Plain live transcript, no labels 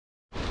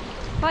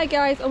Hi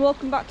guys, and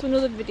welcome back to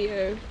another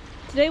video.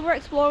 Today we're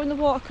exploring the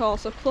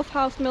watercourse of Clough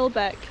House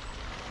Millbeck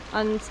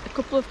and a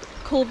couple of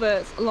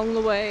culverts along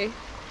the way.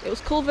 It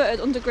was culverted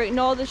under Great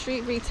Northern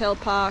Street Retail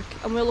Park,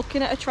 and we're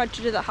looking at a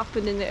tragedy that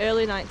happened in the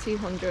early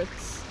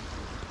 1900s.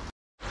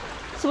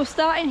 So we're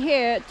starting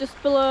here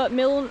just below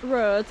Mill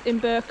Road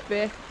in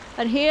Birkby,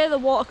 and here the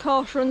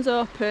watercourse runs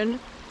open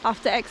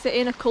after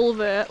exiting a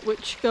culvert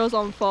which goes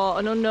on for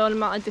an unknown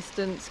amount of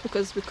distance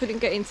because we couldn't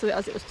get into it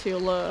as it was too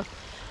low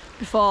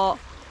before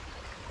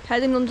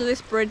heading under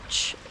this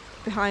bridge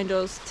behind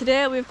us.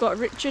 Today we've got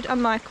Richard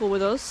and Michael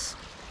with us.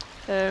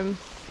 I'll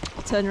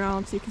turn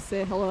around so you can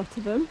say hello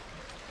to them.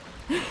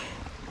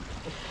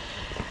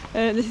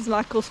 This is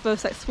Michael's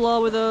first explore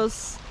with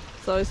us,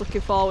 so he's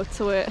looking forward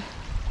to it.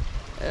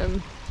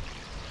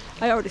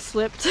 I already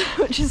slipped,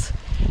 which is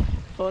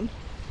fun,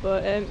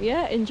 but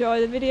yeah,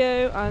 enjoy the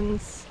video and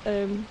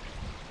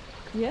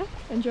yeah,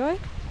 enjoy.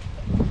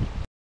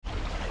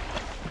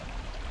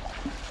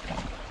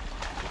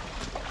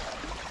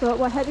 So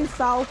we're heading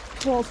south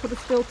towards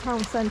Huddersfield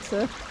town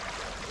centre,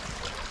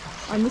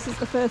 and this is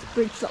the first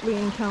bridge that we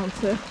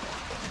encounter.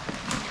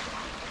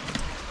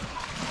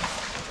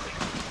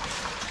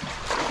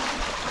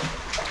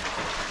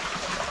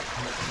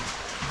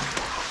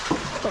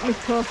 Got my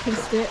coping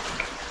stick.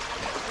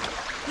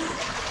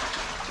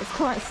 It's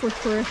quite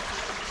slippery.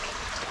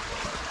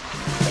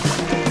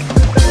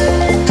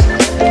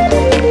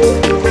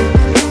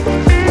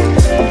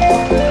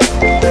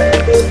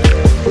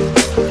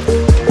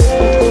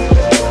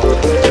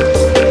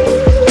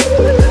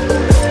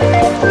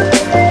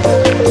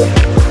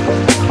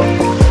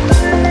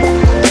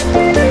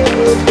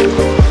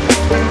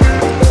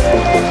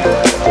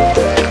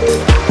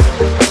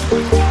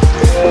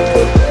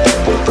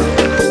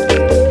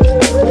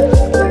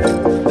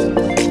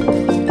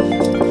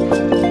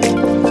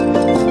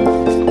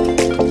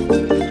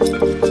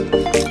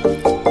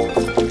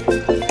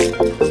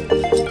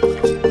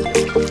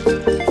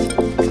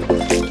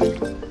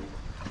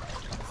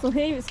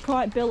 Here it's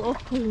quite built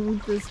up,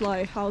 and there's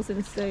like housing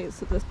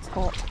estates at the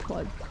top,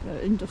 like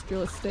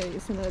industrial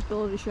estates and a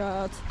builder's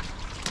yard.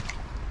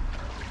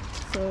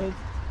 So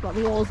like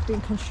the walls being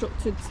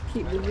constructed to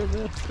keep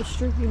the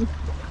stream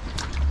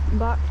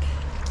back,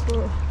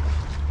 but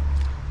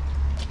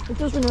it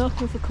does run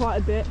open for quite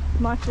a bit.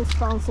 Michael's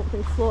found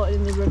something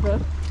floating in the river.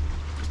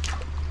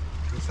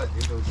 Looks like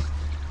noodles.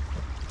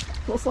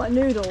 Looks like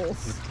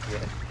noodles? Yeah.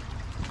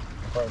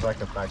 I thought it was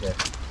like a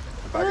baguette.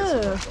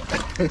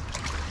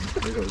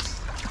 Noodles.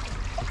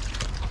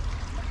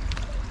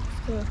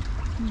 Bag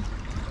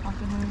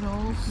of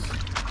noodles.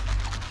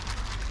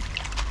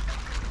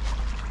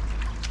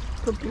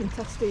 Could be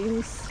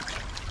intestines.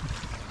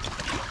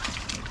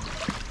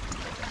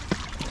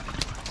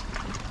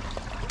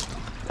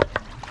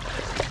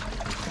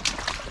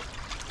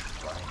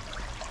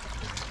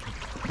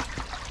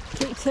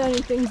 Keep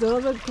turning things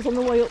over because on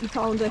the way up we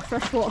found a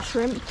freshwater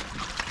shrimp.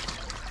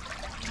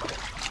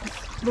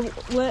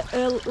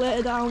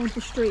 Later down the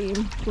stream,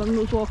 when we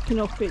was walking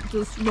up, it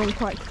does run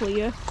quite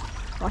clear.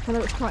 Like, I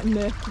know it's quite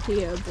murky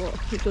here, but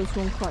it does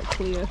run quite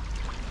clear.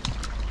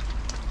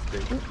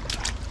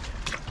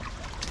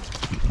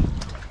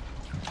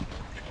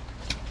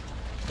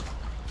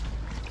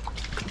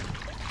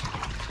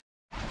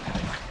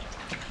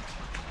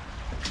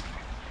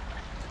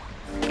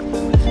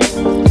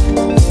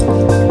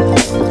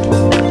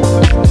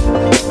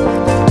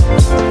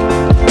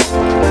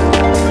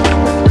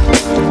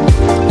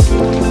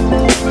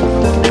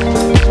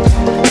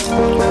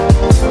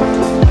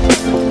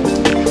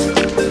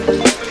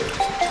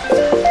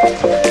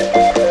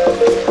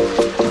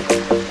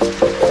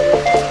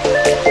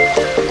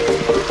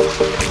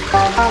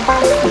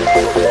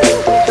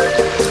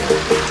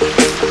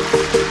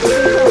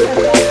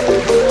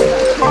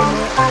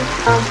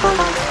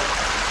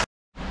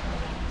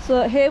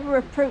 So here we're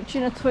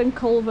approaching a twin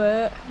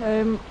culvert.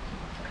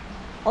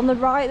 On the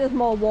right there's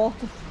more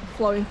water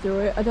flowing through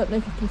it. I don't know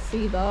if you can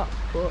see that,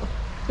 but I'm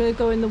going to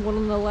go in the one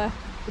on the left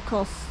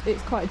because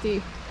it's quite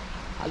deep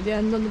at the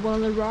end, and the one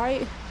on the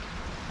right.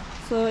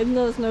 So even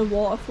though there's no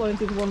water flowing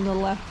through the one on the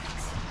left,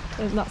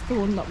 that's the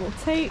one that we'll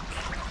take.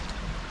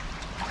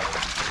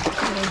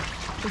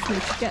 So just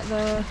need to get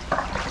there.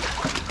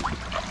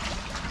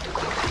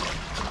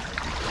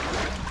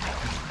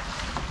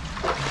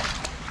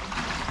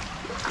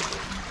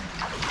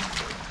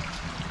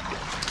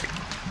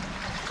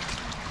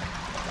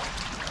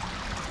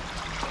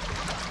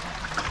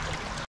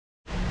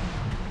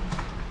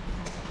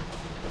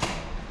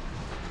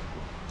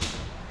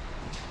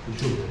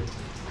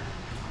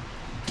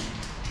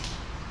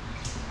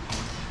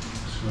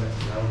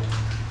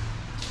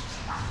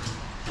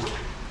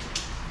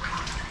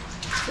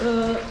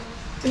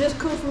 We just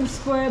come from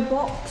square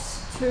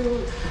box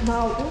to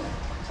now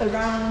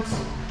around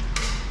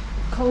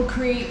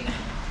concrete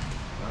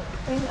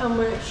thing, and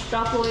we're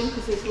straddling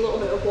because there's a little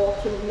bit of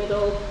water in the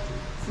middle.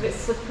 It's a bit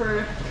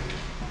slippery,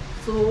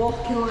 so we're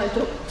walking like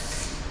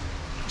ducks.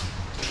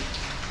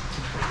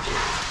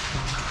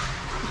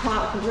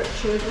 Apart from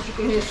Richard, which you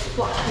can hear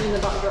splashing in the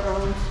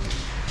background.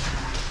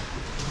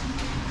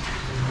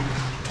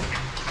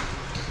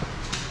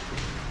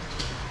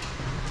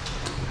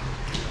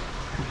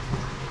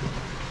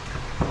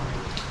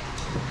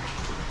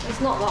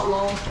 It's not that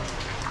long.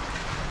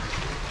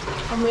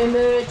 And we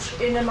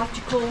emerge in a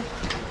magical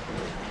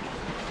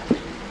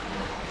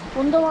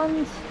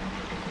wonderland.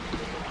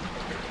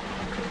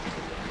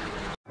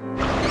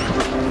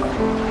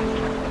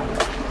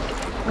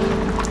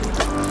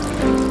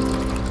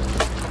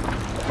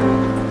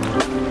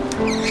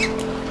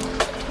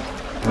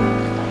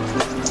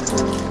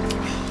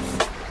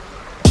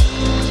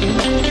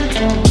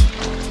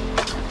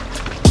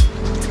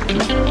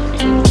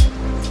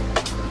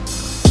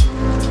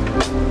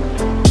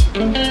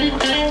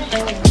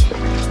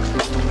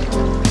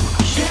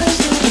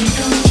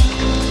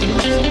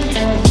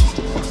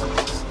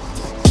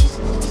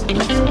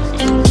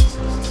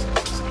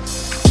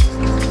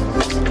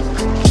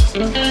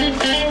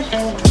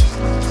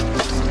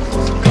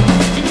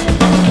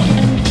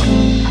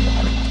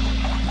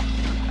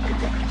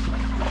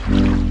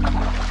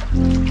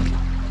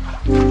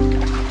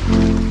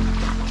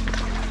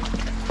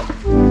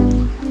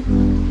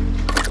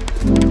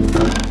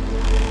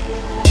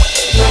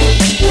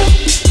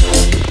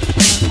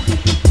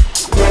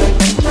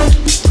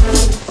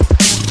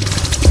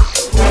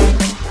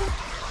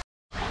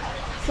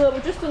 So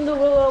we're just under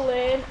Willow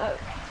Lane at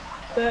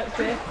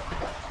Birkby,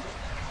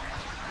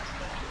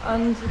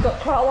 and we've got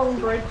quite a long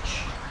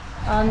bridge,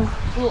 and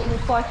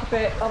looks like a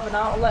bit of an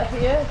outlet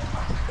here.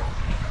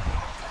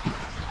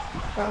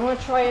 Right, I'm going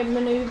to try and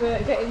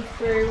manoeuvre getting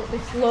through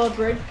this low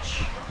bridge.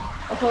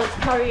 I thought it's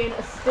carrying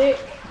a stick,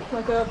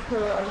 my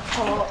GoPro and a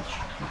torch,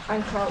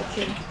 and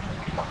crouching.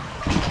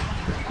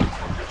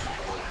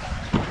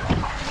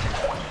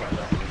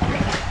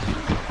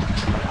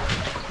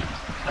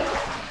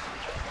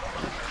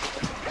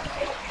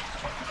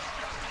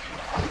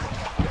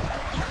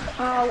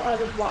 Ow, I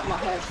just whacked my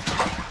head.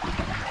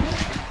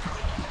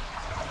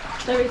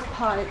 There is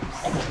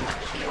pipes,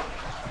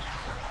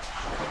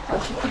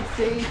 as you can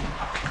see.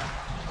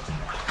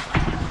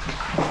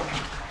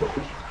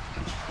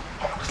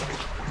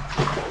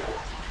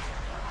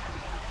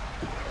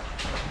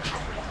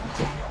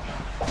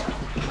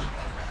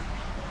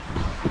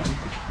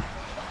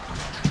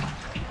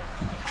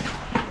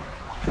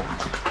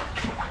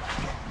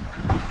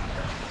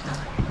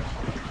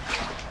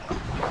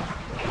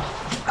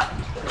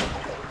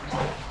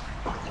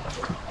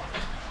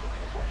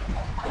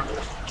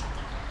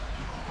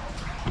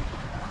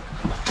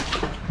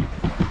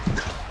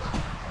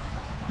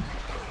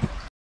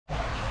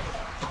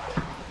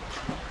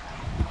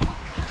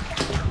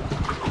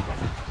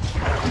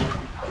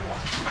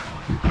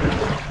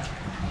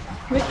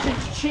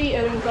 Richard's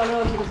cheated and gone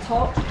over the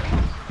top.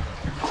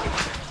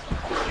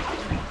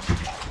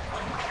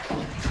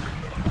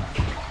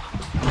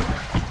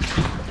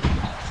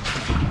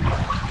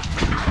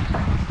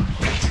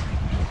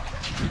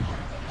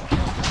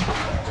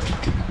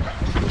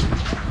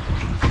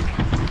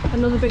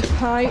 Another big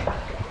pipe.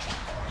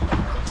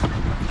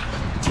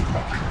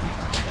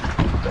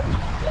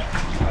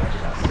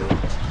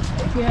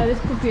 Yeah, this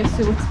could be a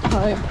sewer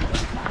pipe.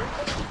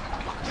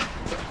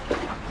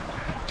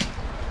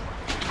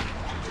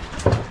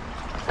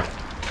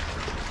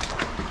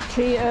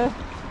 Cheater.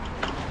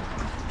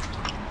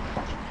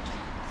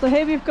 So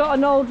here we've got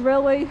an old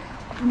railway,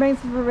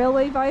 remains of a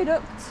railway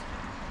viaduct.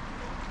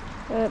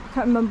 I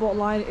can't remember what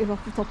line it is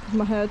off the top of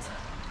my head.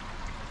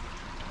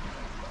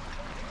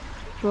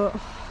 But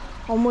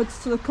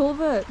onwards to the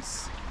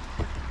culverts.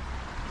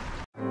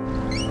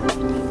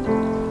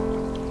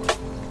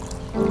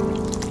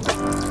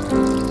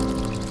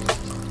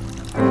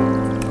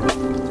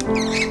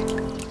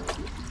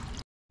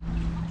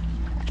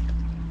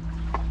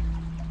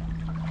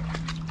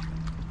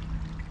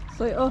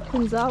 So it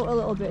opens out a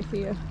little bit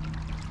here.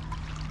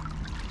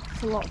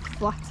 It's a lot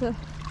flatter,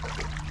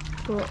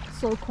 but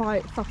still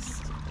quite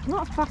fast.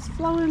 Not fast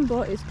flowing,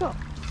 but it's got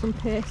some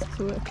pace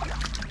to it.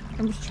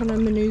 I'm just trying to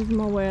manoeuvre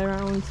my way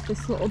around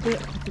this little bit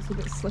because it's a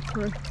bit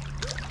slippery.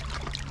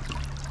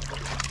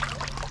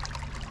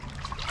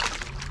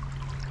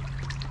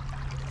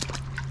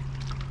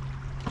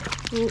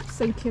 Oh,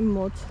 sinking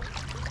mud.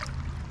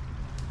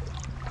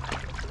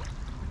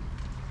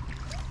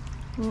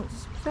 Well,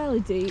 it's fairly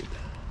deep.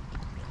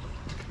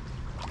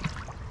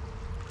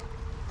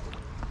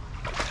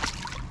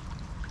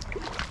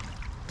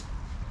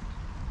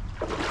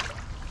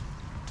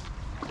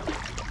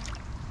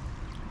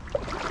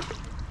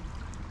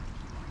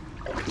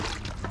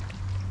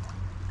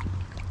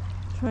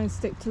 Try and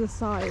stick to the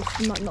sides,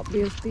 it might not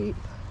be as deep.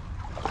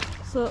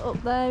 So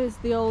up there is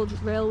the old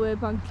railway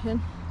banking.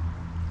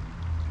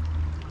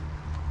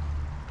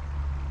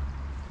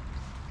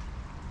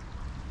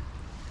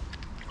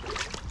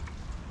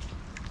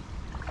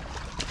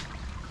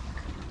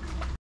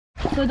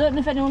 So I don't know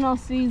if anyone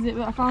else sees it,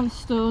 but I found a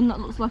stone that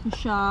looks like a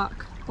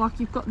shark.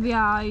 Like you've got the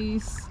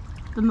eyes,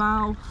 the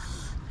mouth,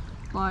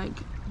 like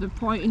the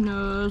pointy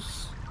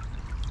nose.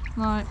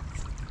 Like,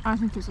 I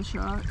think it's a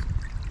shark.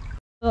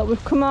 So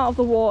we've come out of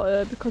the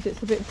water because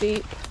it's a bit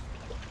deep,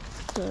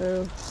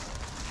 so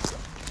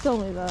it's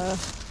only there.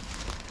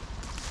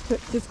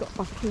 It's got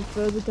back in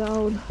further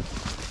down.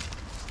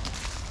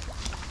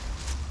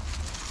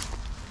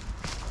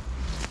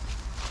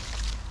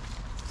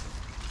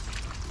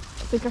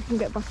 think I can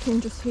get back in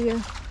just here.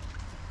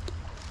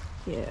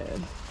 Yeah,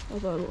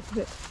 although it looks a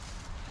bit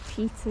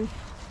peaty.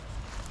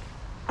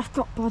 I've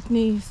got bad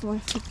knees, so I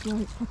have to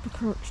like proper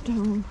crouch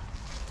down.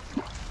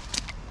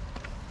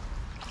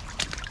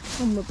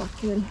 And we're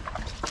back in.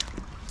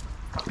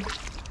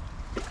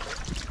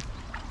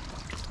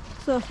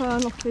 So far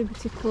nothing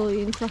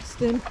particularly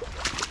interesting.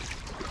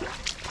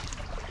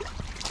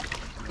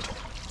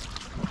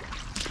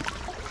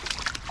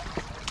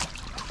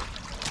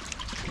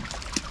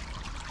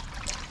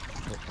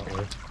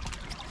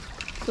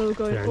 So we're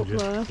going up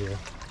there. Yeah.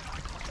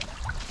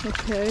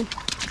 Okay.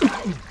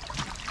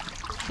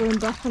 Going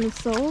back on the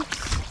source.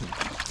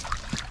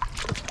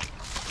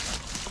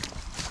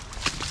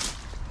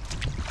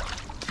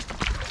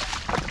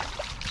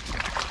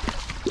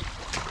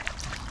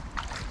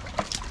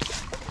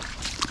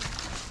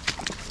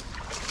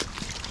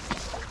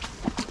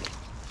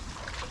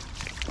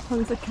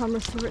 Hands the camera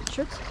to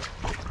Richard.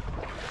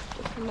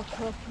 Just with my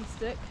talking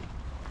stick.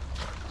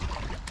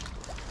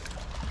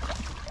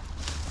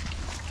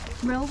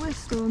 Railway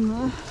stone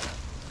there.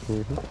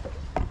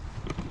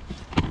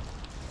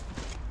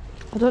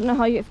 I don't know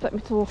how you expect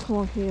me to walk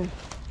along here.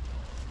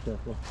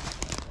 Careful.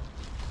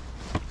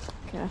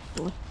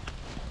 Carefully.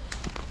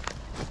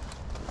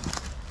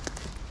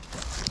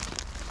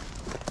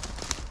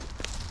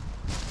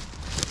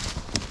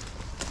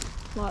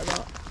 Like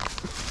that.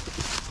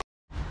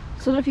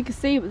 So I don't know if you can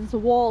see, but there's a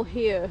wall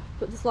here,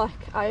 but there's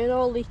like iron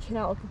ore leaking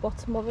out of the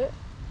bottom of it,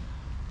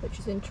 which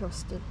is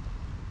interesting.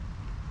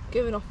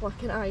 Giving off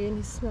like an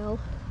irony smell.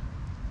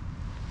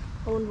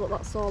 I wonder what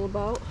that's all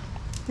about.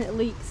 It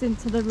leaks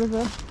into the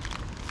river,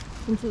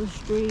 into the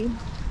stream,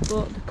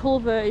 but the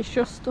culvert is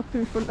just up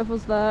in front of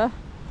us there,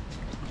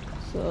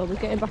 so we're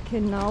getting back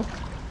in now.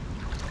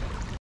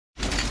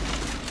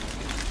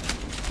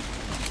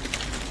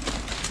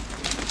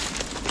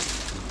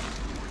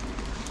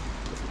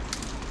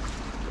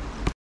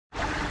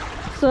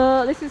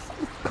 So this is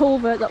the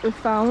culvert that we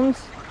found.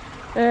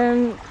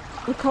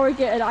 The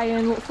corrugated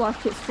iron looks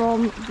like it's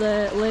from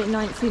the late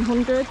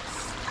 1900s.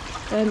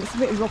 It's a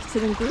bit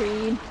rotten and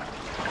green.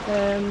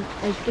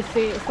 As you can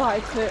see, it's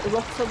started to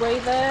rot away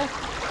there.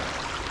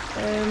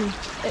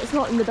 It's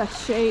not in the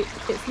best shape.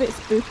 It's a bit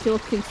spooky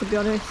looking, to be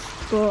honest,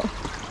 but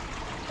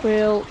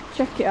we'll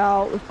check it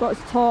out. We've got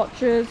its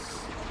torches.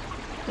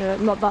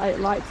 Not that it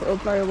lights it up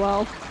very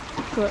well,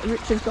 but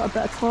Richard's got a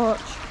better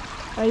torch.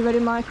 Are you ready,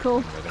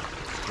 Michael?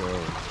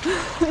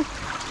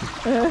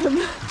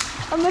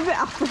 I'm a bit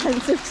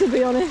apprehensive, to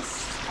be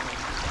honest.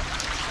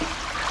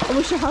 I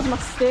wish I had my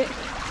stick.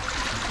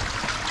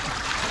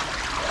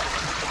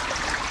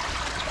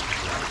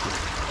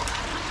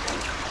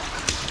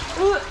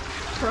 Ooh,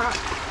 crap.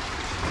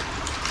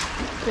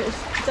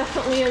 It's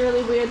definitely a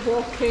really weird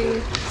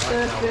walking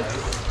surface.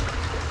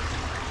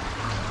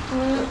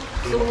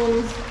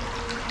 Someone's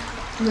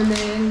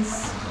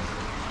remains.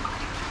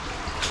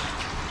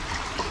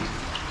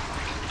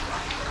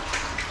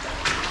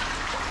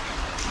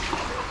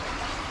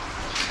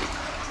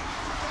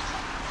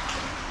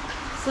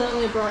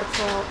 Certainly a bright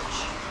torch.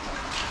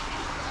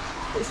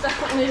 It's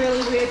definitely a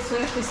really weird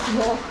surface to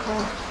walk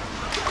on.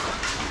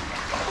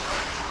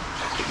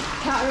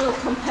 Can't really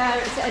compare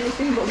it to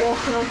anything but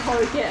walking on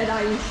corrugated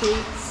iron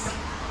sheets.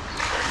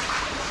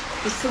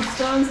 There's some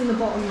stones in the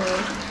bottom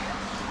though,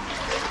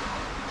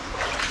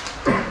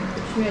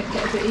 which make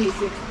it a bit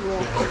easier to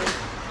walk on.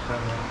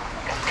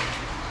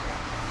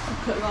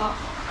 Look at that.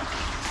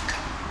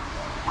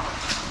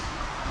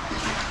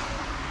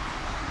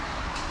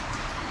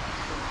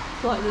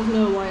 Like there's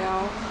no way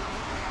out.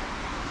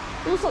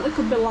 It looks like there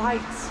could be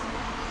lights.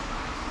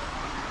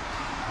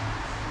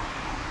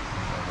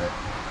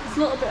 It's a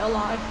little bit of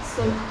light,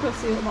 so you can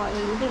see what light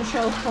is. It doesn't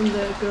show up on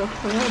the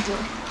GoPro,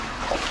 but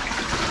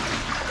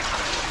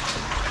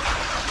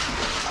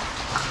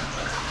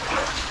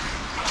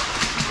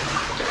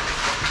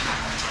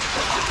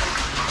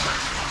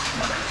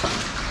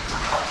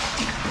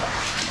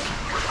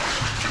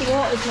the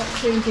water's not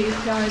too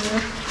deep either,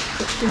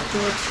 which is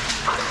good.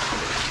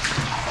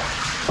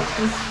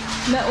 There's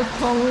metal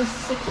prongs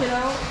sticking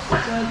out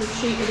where they've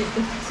sheeted it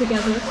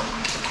together.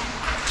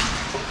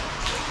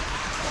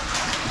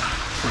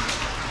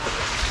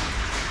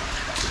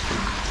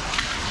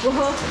 We're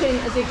hoping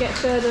as you get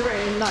further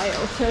in that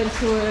it'll turn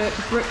to a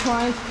brick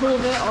lined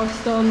culvert or a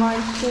stone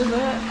lined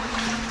culvert,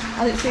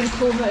 and it's been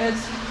culverted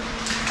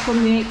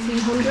from the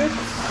 1800s.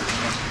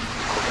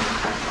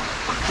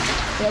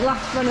 It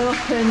last ran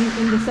up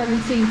in the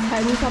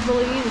 1710s, I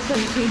believe, the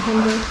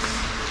 1700s.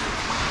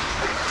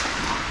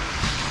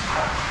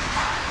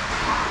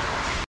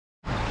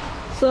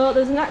 So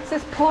there's an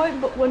access point,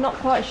 but we're not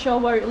quite sure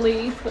where it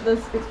leads, but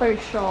it's very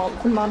short.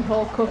 There's a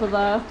manhole cover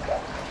there.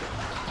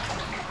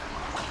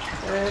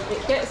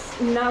 It gets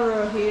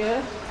narrow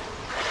here.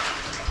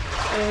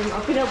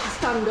 I've been able to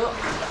stand up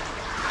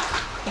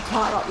the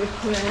part that we've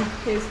come in.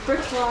 There's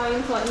brick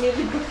lines, like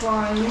nearly brick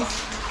lines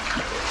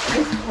at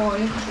this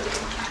point.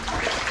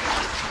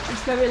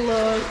 It's very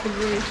low, the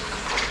roof.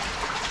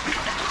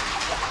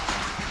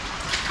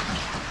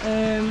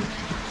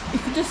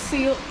 If you just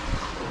see up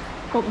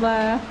up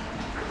there.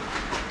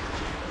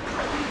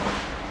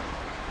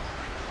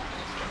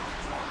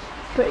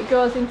 But it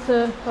goes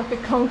into like a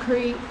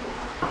concrete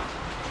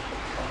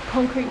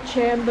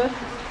chamber.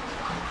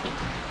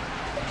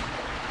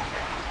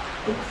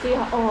 You can see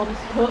how, oh, this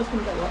coat's going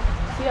to get wet.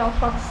 See how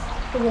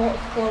fast the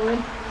water's flowing.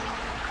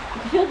 You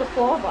can feel the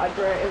floor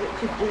vibrating,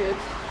 which is weird.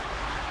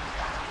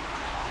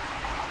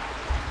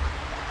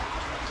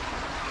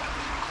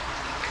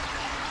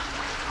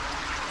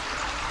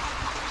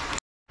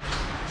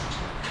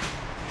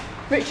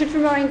 Richard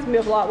reminds me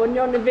of like when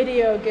you're on a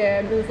video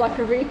game, there's like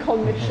a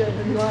recon mission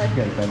and like You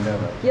gotta bend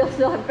over. you have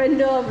to like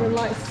bend over and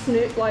like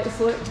snoop, like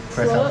slope.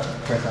 Press out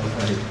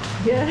the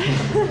Yeah.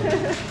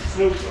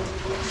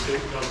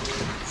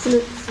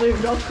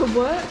 Snoop Dogg could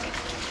work.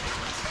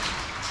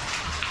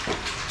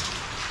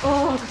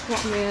 Oh, that's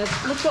what weird.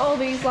 Look at all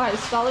these like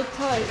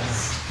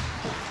stalactites.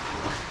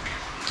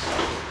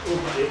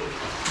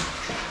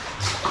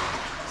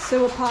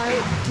 Sewer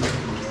pipe.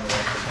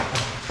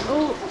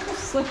 Oh,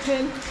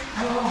 slipping.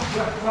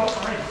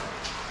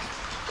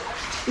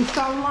 You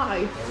found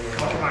life?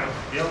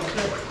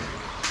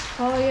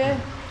 Oh yeah.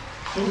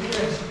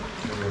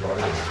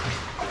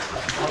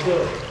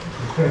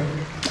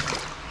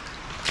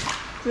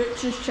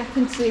 Richard's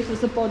checking to see if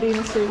there's a body in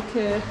a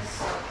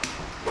suitcase.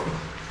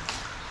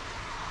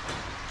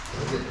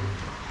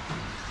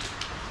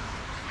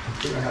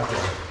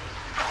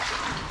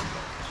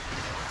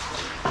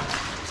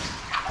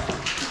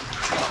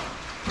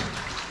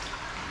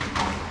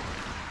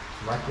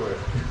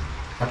 Microwave.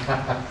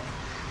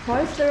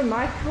 Why is there a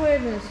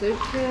microwave in a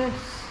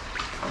suitcase?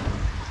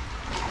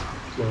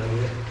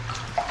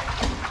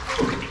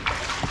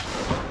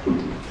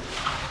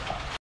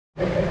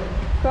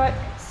 Right,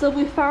 so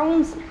we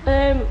found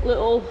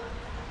little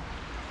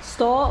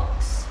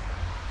stalks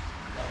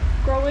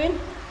growing.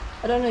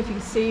 I don't know if you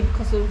can see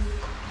because of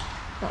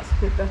that's a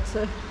bit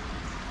better,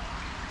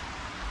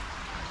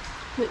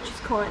 which is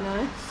quite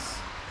nice.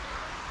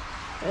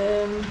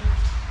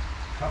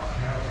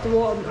 The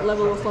water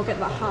level will not get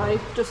that high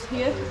just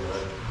here.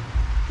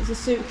 There's a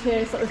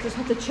suitcase that we've just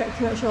had to check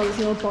to make sure there's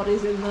no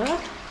bodies in there.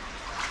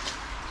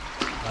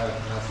 I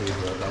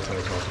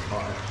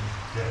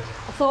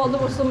thought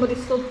there was somebody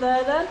stood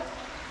there then.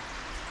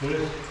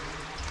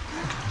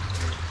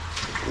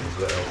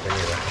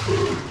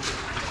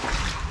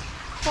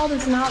 Oh,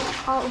 there's an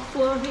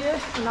outflow here,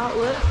 an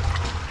outlet.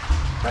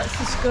 Let's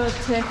just go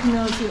take a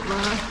nosy up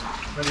there.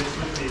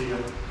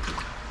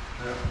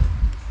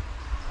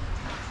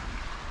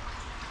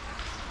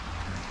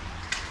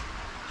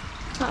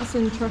 That's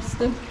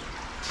interesting.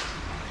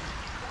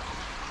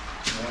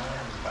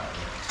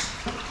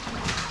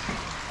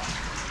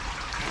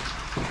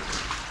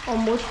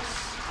 Onwards.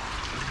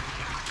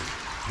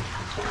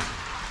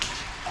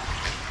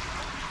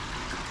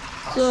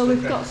 So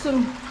we've got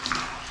some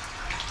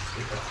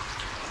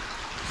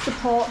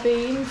support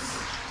beams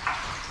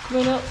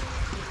coming up.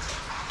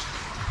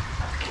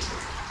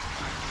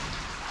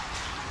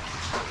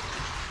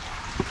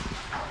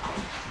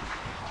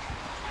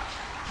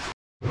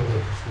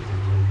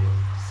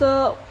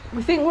 So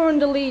we think we're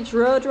under Leeds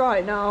Road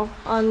right now,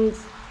 and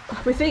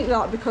we think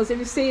that because if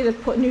you see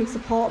they've put new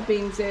support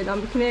beams in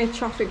and we can hear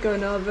traffic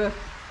going over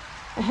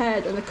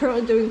ahead, and they're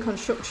currently doing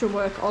construction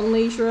work on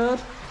Leeds Road.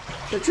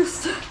 But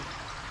just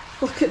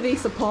look at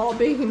these support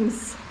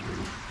beams,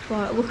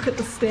 like look at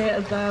the state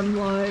of them,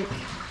 like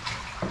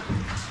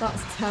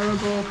that's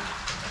terrible.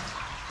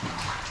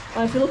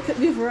 And if you look at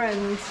the other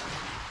end,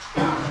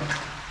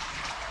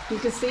 you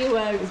can see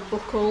where it's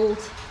buckled.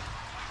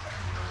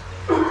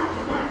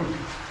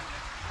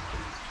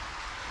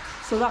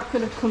 So that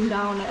could have come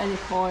down at any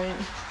point.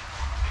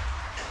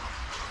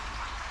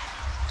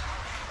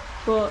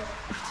 But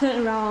if you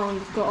turn around,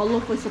 we've got a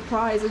lovely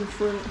surprise in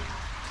front.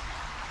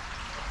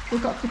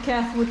 We've got to be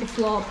careful with the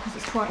floor because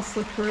it's quite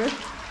slippery.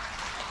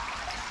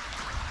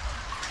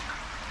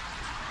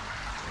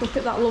 Look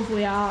at that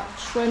lovely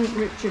arch when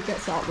Richard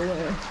gets out of the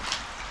way.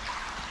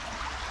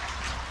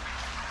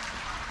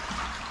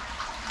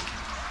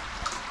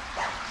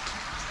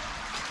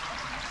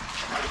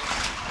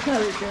 There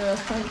we go,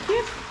 thank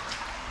you.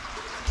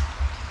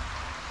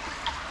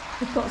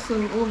 We've got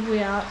some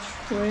lovely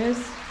archways,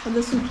 and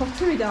there's some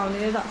pottery down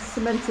here that's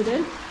cemented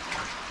in.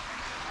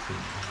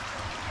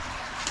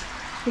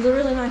 There's a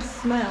really nice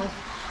smell.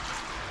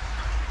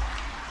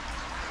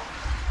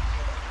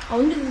 I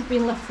wonder if it's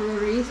been left for a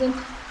reason.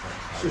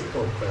 It's just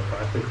called clear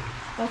piping.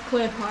 Or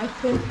clear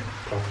piping.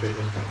 Concrete.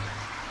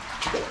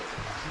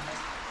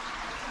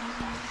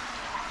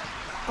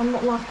 I'm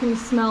not liking the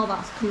smell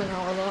that's coming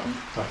out of that.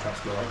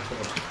 That's not right.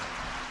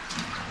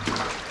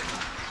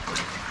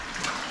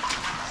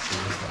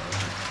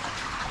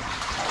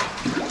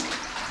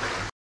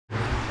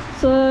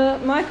 So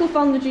Michael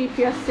found the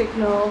GPS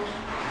signal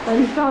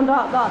and he found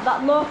out that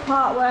that low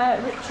part where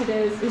Richard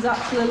is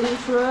actually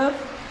Leeds Road.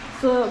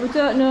 So we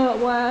don't know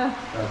where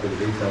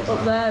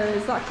up there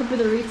is. That could be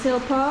the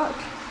retail park.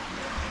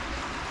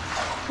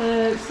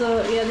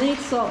 So yeah, they need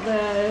to sort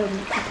their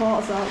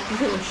supports out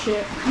because it was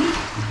shit.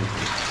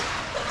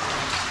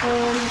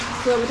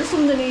 So we're just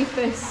underneath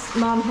this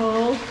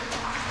manhole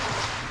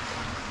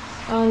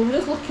and we're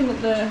just looking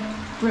at the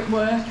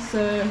brickwork.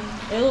 So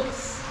it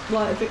looks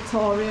like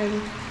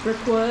Victorian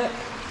brickwork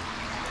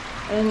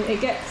and it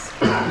gets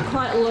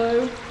quite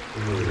low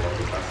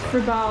for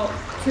about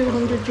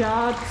 200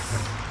 yards,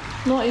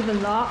 not even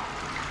that,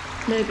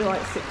 maybe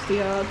like 60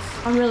 yards.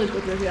 I'm really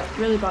good with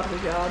really bad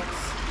with yards.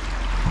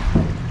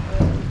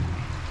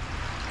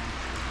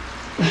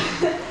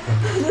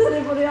 Does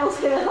anybody else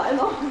hear that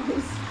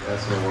noise?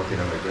 That's not working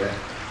on the great.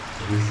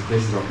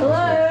 This is not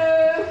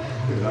Hello?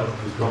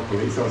 We've got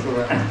police also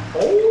there.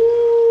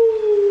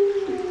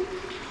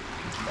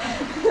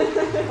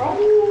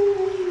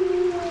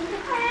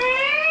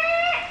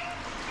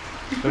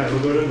 Right,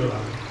 we'll go under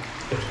that.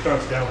 Let's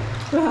crouch down.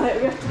 Right,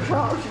 we have to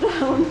crouch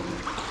down.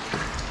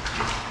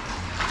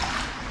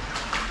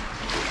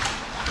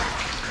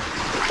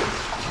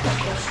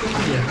 What's stuck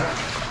in your hat?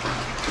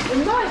 In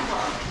my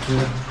hat?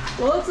 Yeah.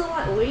 Loads of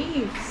like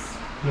leaves.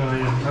 No,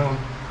 yeah, no.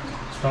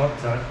 It's dark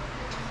tight.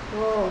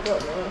 Oh, I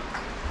don't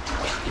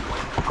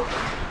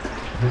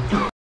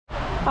know.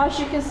 As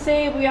you can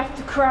see, we have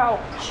to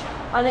crouch,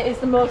 and it is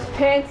the most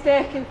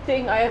painstaking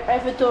thing I have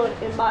ever done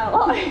in my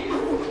life.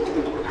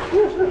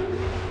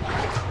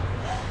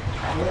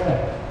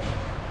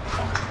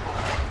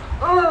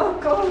 Oh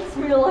God,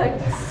 my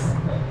legs.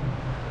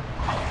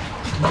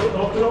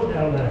 Open up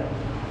down there.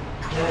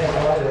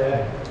 Yeah, right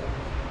there.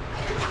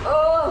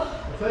 Oh, I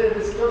tell you,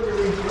 this is going to be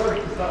work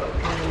to start with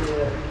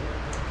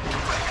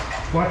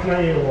Why can I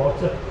hear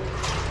water?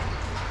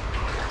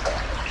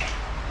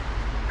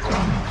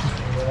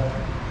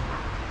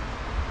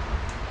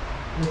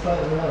 I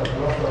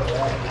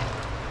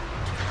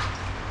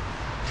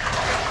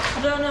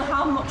don't know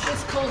how much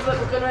this culvert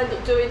we're going to end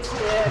up doing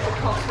today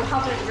because we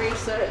haven't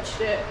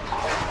researched it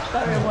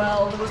very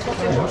well. There was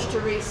nothing much to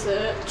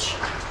research.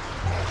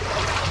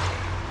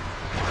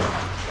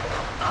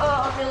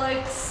 Oh, my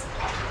legs.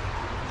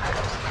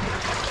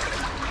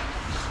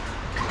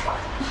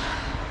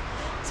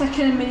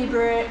 Taking a mini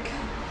break.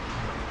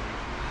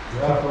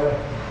 halfway.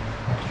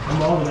 I'm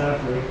more than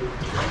halfway.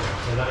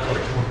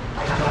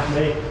 That's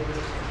me.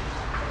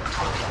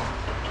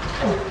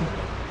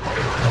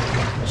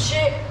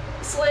 Shit,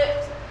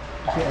 slipped.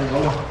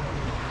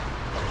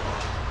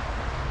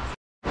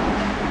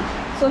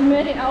 So I've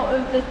made it out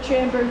of the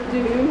Chamber of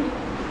Doom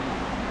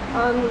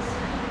and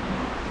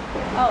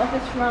out of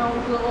this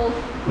round little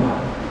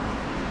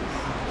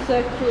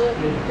circular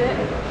bit.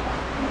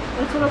 I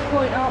just want to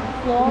point out the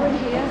flooring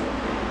here.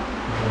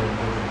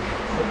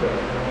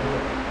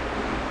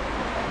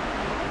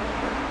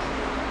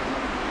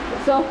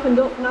 It's opened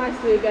up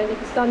nicely again, you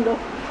can stand up.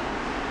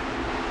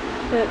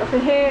 I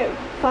can hear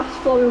fast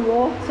flowing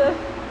water.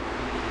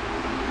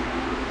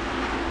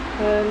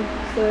 So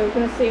we're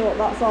going to see what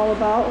that's all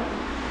about.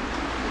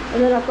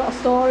 And then I've got a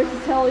story to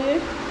tell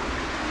you,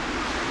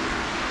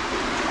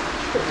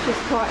 which is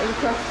quite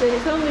interesting.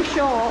 It's only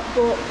short,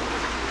 but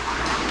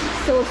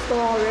still a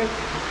story.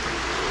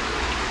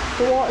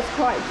 The water's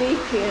quite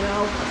deep here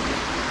now,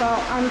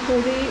 about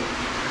ankle deep.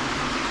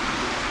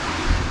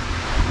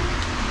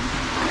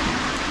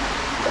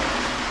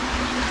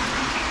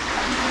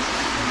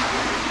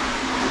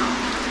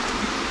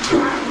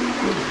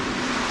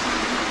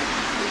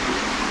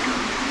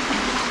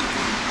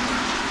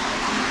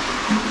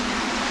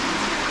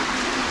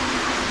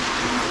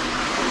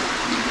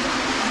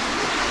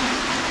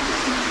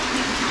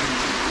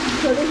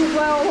 So this is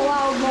where all the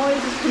loud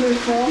noise is coming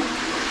from.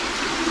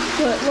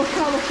 But look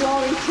how the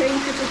flooring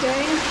changes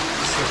again.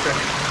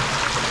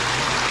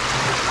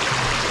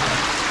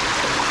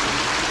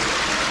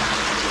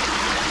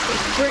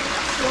 It's brick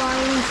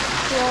lined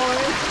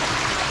flooring.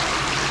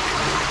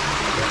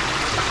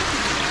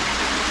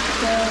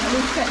 So we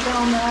get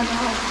down there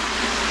now.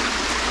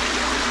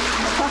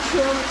 I'll pass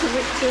you over to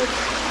Richard.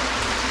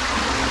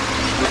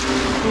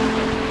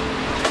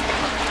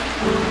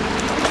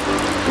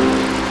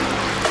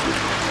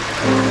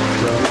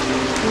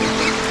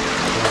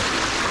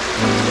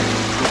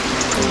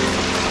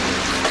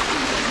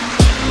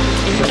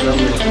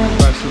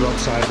 Press the wrong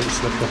side, it's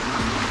slippery.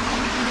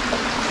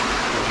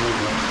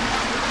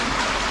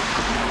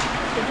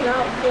 Looking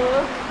out for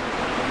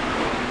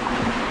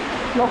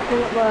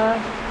nothing up there.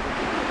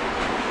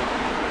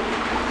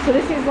 So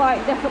this is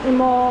like definitely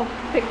more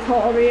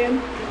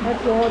Victorian,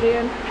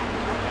 Edwardian.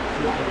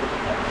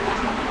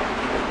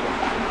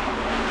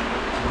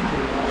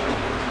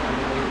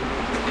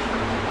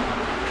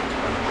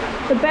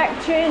 The beck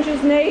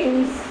changes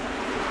names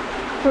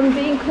from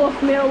being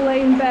Clough Mill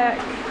Lane Beck,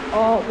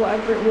 or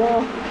whatever it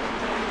was,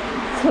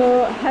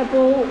 to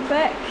Hebble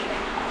Beck.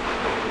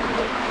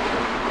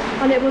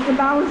 And it was the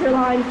boundary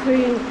line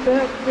between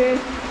Birkby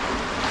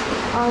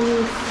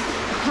and, I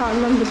can't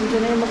remember the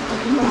name off the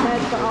top of my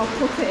head, but I'll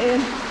put it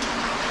in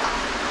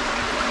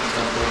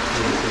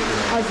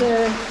as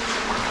a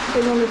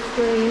thing on the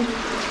screen.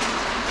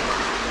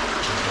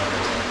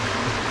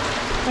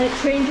 And it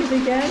changes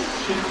again.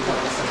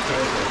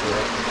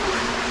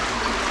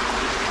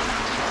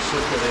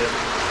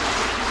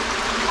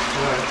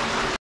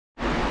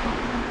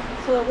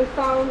 So that we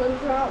found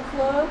under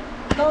outflow.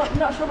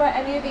 Not sure where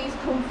any of these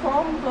come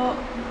from, but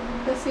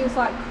this seems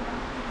like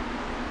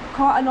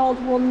quite an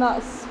old one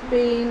that's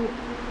been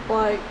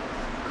like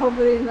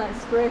covered in like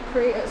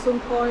spray-crete at some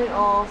point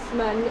or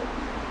cement.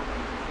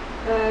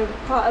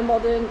 Quite a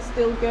modern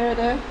steel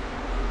girder.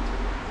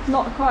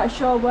 Not quite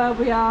sure where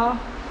we are.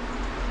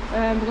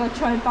 We're going to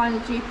try and find a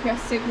GPS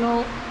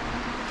signal.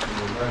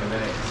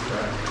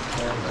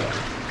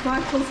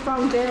 Michael's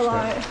found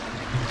daylight.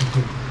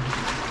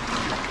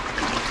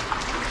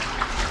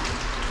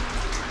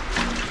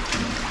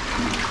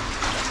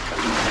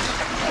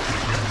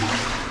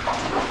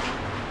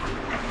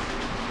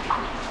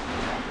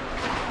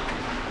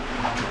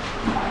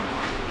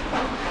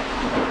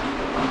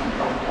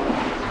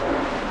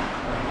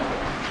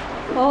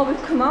 Oh,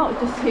 we've come out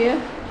just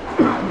here.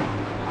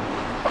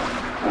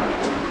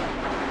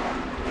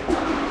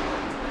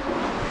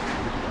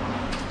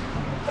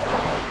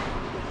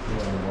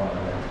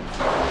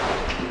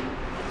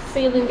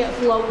 Ceiling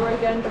gets lower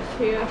again just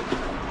here.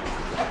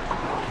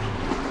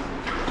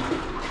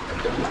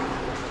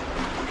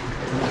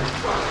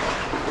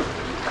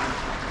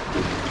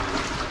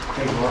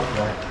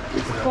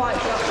 It's quite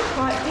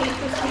deep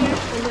this here,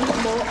 and there's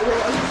more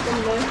water than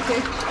murky.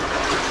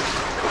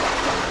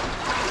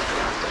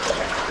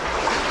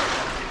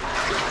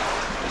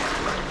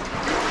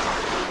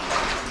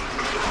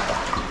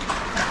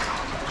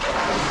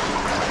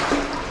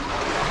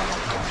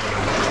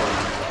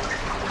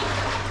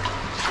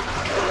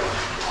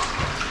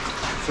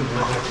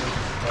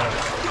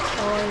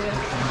 Oh, yeah.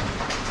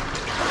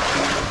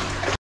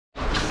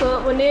 So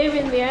we're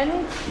nearing the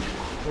end.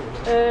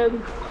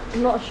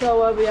 I'm not sure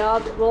where we are,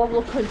 but we'll have a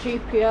look on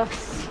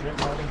GPS.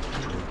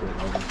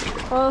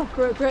 Oh,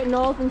 we're at Great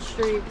Northern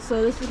Street,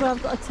 so this is where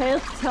I've got a tale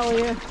to tell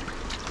you.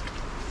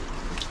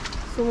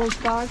 Someone's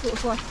bag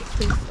looks like it's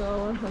been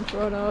stolen and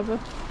thrown over.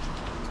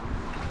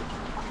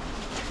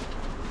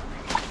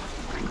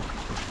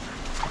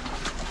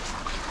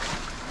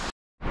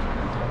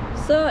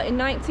 So in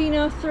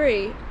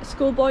 1903, a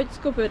schoolboy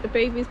discovered a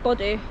baby's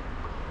body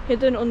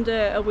hidden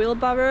under a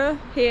wheelbarrow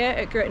here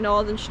at Great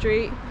Northern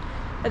Street.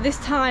 At this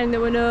time there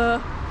were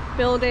no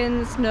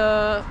buildings,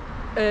 no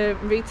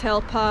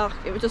retail park,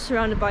 it was just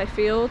surrounded by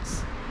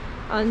fields,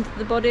 and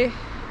the body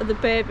of the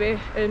baby's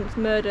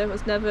murder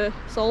was never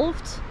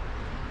solved.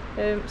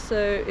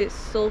 So it's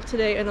still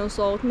today an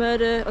unsolved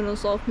murder, an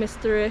unsolved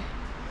mystery.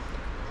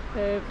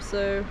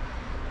 So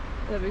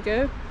there we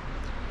go.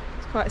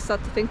 It's quite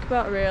sad to think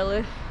about,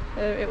 really.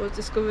 It was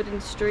discovered in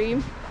the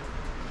stream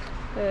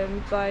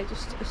by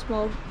just a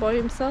small boy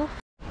himself.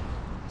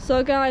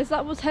 So guys,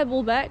 that was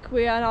Hebblebeck.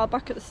 We are now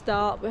back at the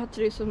start. We had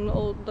to do some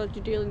little dodgy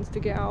dealings to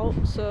get out,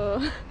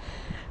 so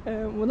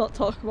we'll not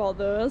talk about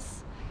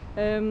those.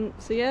 So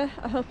yeah,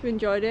 I hope you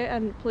enjoyed it,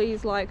 and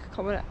please like,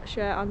 comment,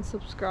 share and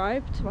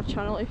subscribe to my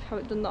channel if you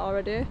haven't done that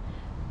already.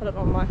 I don't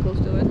know what Michael's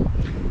doing.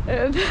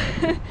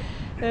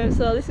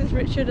 So this is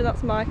Richard and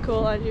that's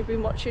Michael, and you've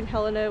been watching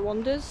Helena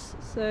Wanders.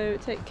 So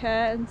take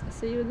care and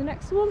see you in the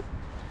next one.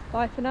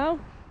 Bye for now.